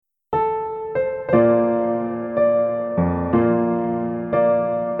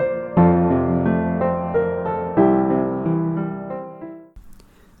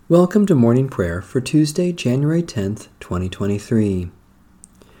Welcome to morning prayer for Tuesday, January 10th, 2023.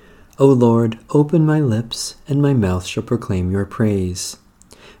 O Lord, open my lips, and my mouth shall proclaim your praise.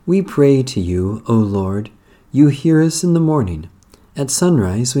 We pray to you, O Lord. You hear us in the morning. At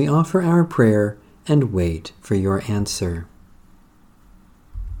sunrise we offer our prayer and wait for your answer.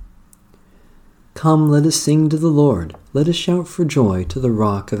 Come, let us sing to the Lord. Let us shout for joy to the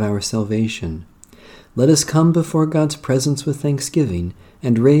rock of our salvation. Let us come before God's presence with thanksgiving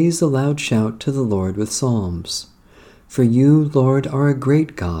and raise a loud shout to the Lord with psalms. For you, Lord, are a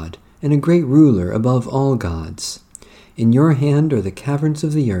great God and a great ruler above all gods. In your hand are the caverns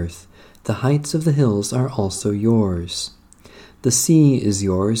of the earth. The heights of the hills are also yours. The sea is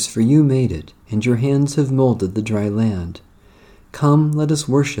yours, for you made it, and your hands have molded the dry land. Come, let us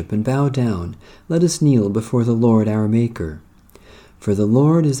worship and bow down. Let us kneel before the Lord our Maker. For the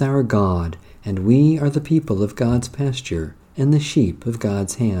Lord is our God, and we are the people of God's pasture and the sheep of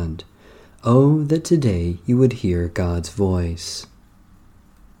God's hand. Oh, that today you would hear God's voice.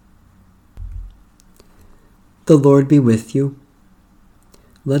 The Lord be with you.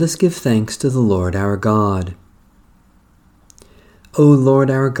 Let us give thanks to the Lord our God. O Lord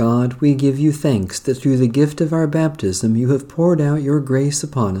our God, we give you thanks that through the gift of our baptism you have poured out your grace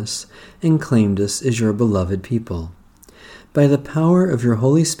upon us and claimed us as your beloved people. By the power of your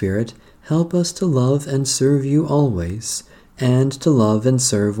Holy Spirit, help us to love and serve you always, and to love and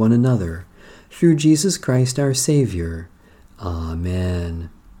serve one another, through Jesus Christ our Savior. Amen.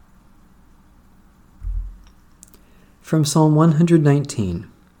 From Psalm 119.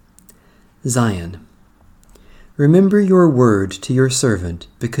 Zion. Remember your word to your servant,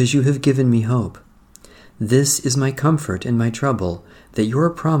 because you have given me hope. This is my comfort in my trouble, that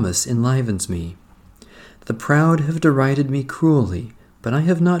your promise enlivens me. The proud have derided me cruelly, but I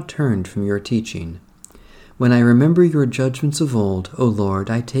have not turned from your teaching. When I remember your judgments of old, O Lord,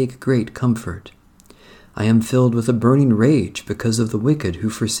 I take great comfort. I am filled with a burning rage because of the wicked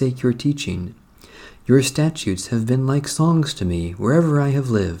who forsake your teaching. Your statutes have been like songs to me wherever I have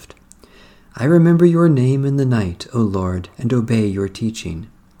lived. I remember your name in the night, O Lord, and obey your teaching.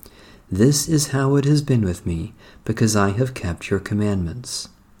 This is how it has been with me, because I have kept your commandments.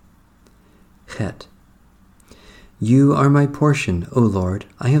 Chet. You are my portion, O Lord.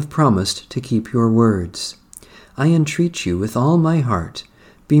 I have promised to keep your words. I entreat you with all my heart.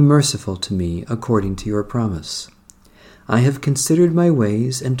 Be merciful to me according to your promise. I have considered my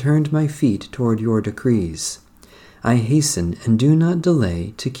ways and turned my feet toward your decrees. I hasten and do not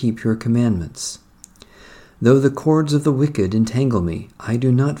delay to keep your commandments. Though the cords of the wicked entangle me, I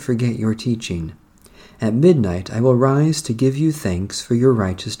do not forget your teaching. At midnight I will rise to give you thanks for your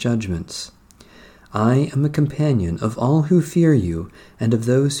righteous judgments. I am a companion of all who fear you and of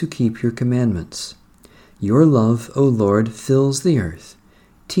those who keep your commandments. Your love, O Lord, fills the earth.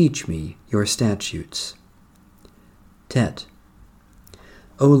 Teach me your statutes. Tet.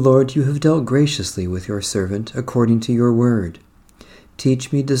 O Lord, you have dealt graciously with your servant according to your word.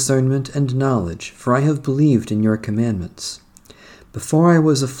 Teach me discernment and knowledge, for I have believed in your commandments. Before I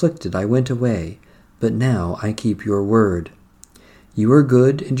was afflicted I went away, but now I keep your word. You are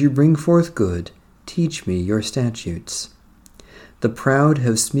good, and you bring forth good. Teach me your statutes. The proud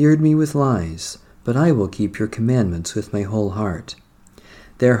have smeared me with lies, but I will keep your commandments with my whole heart.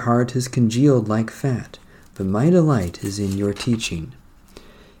 Their heart has congealed like fat, but my delight is in your teaching.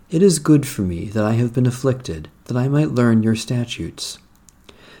 It is good for me that I have been afflicted, that I might learn your statutes.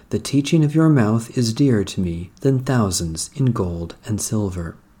 The teaching of your mouth is dearer to me than thousands in gold and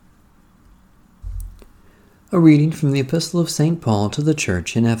silver. A reading from the Epistle of St. Paul to the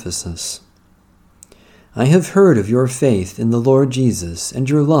Church in Ephesus. I have heard of your faith in the Lord Jesus and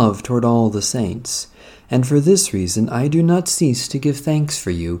your love toward all the saints, and for this reason I do not cease to give thanks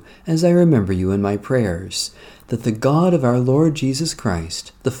for you as I remember you in my prayers, that the God of our Lord Jesus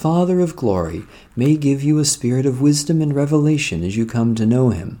Christ, the Father of glory, may give you a spirit of wisdom and revelation as you come to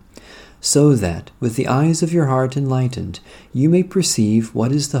know him, so that, with the eyes of your heart enlightened, you may perceive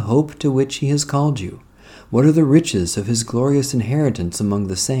what is the hope to which he has called you, what are the riches of his glorious inheritance among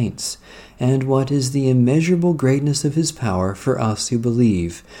the saints, and what is the immeasurable greatness of his power for us who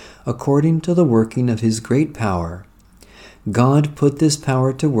believe, according to the working of his great power. God put this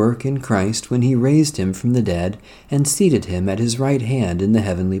power to work in Christ when he raised him from the dead and seated him at his right hand in the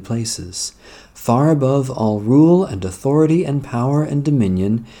heavenly places, far above all rule and authority and power and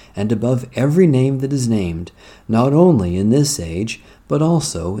dominion, and above every name that is named, not only in this age, but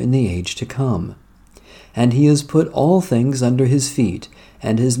also in the age to come. And he has put all things under his feet,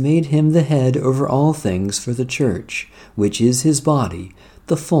 and has made him the head over all things for the church, which is his body,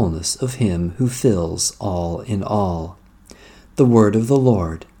 the fullness of him who fills all in all. The word of the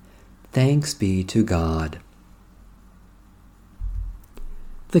Lord. Thanks be to God.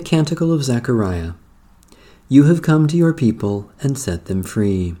 The Canticle of Zechariah. You have come to your people and set them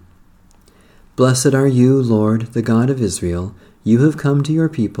free. Blessed are you, Lord, the God of Israel. You have come to your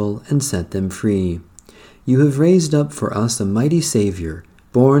people and set them free. You have raised up for us a mighty Savior,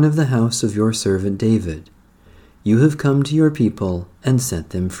 born of the house of your servant David. You have come to your people and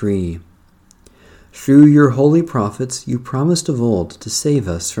set them free. Through your holy prophets you promised of old to save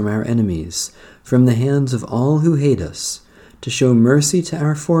us from our enemies, from the hands of all who hate us, to show mercy to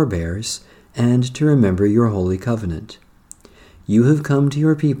our forebears, and to remember your holy covenant. You have come to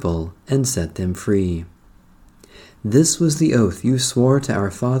your people and set them free. This was the oath you swore to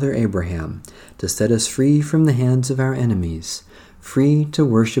our father Abraham, to set us free from the hands of our enemies, free to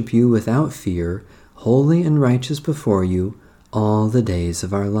worship you without fear, holy and righteous before you, all the days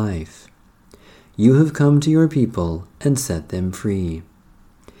of our life. You have come to your people and set them free.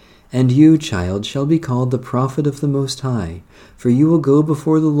 And you, child, shall be called the prophet of the Most High, for you will go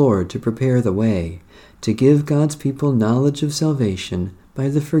before the Lord to prepare the way, to give God's people knowledge of salvation by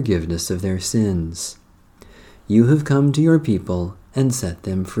the forgiveness of their sins. You have come to your people and set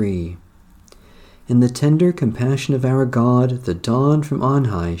them free. In the tender compassion of our God, the dawn from on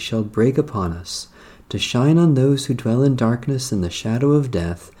high shall break upon us, to shine on those who dwell in darkness and the shadow of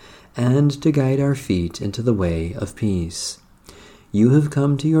death, and to guide our feet into the way of peace. You have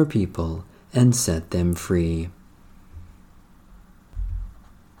come to your people and set them free.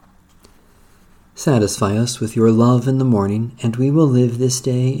 Satisfy us with your love in the morning, and we will live this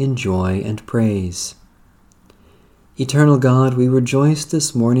day in joy and praise. Eternal God, we rejoice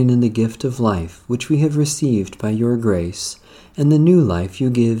this morning in the gift of life which we have received by your grace, and the new life you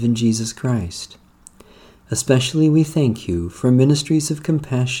give in Jesus Christ. Especially we thank you for ministries of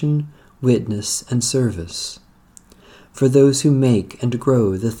compassion, witness, and service, for those who make and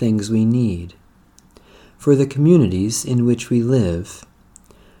grow the things we need, for the communities in which we live,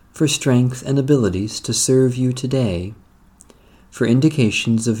 for strength and abilities to serve you today, for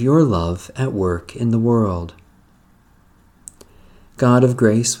indications of your love at work in the world. God of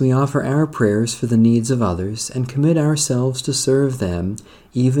grace, we offer our prayers for the needs of others and commit ourselves to serve them,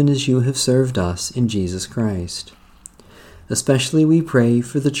 even as you have served us in Jesus Christ. Especially we pray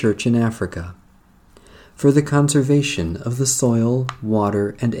for the Church in Africa, for the conservation of the soil,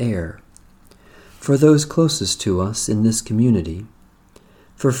 water, and air, for those closest to us in this community,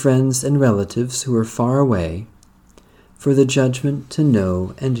 for friends and relatives who are far away, for the judgment to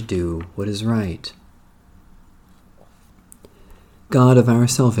know and do what is right. God of our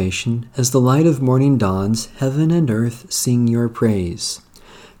salvation, as the light of morning dawns, heaven and earth sing your praise.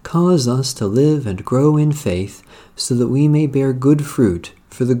 Cause us to live and grow in faith, so that we may bear good fruit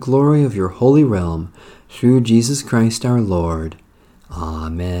for the glory of your holy realm, through Jesus Christ our Lord.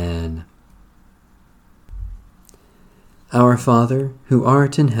 Amen. Our Father, who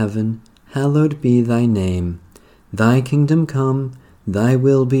art in heaven, hallowed be thy name. Thy kingdom come, thy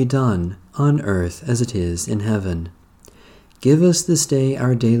will be done, on earth as it is in heaven. Give us this day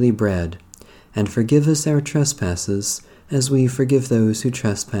our daily bread, and forgive us our trespasses, as we forgive those who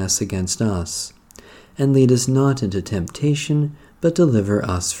trespass against us. And lead us not into temptation, but deliver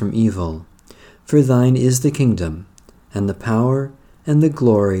us from evil. For thine is the kingdom, and the power, and the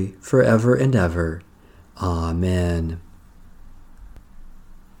glory, forever and ever. Amen.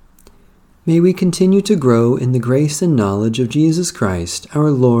 May we continue to grow in the grace and knowledge of Jesus Christ, our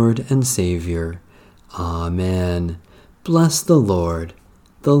Lord and Savior. Amen. Bless the Lord.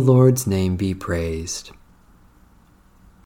 The Lord's name be praised.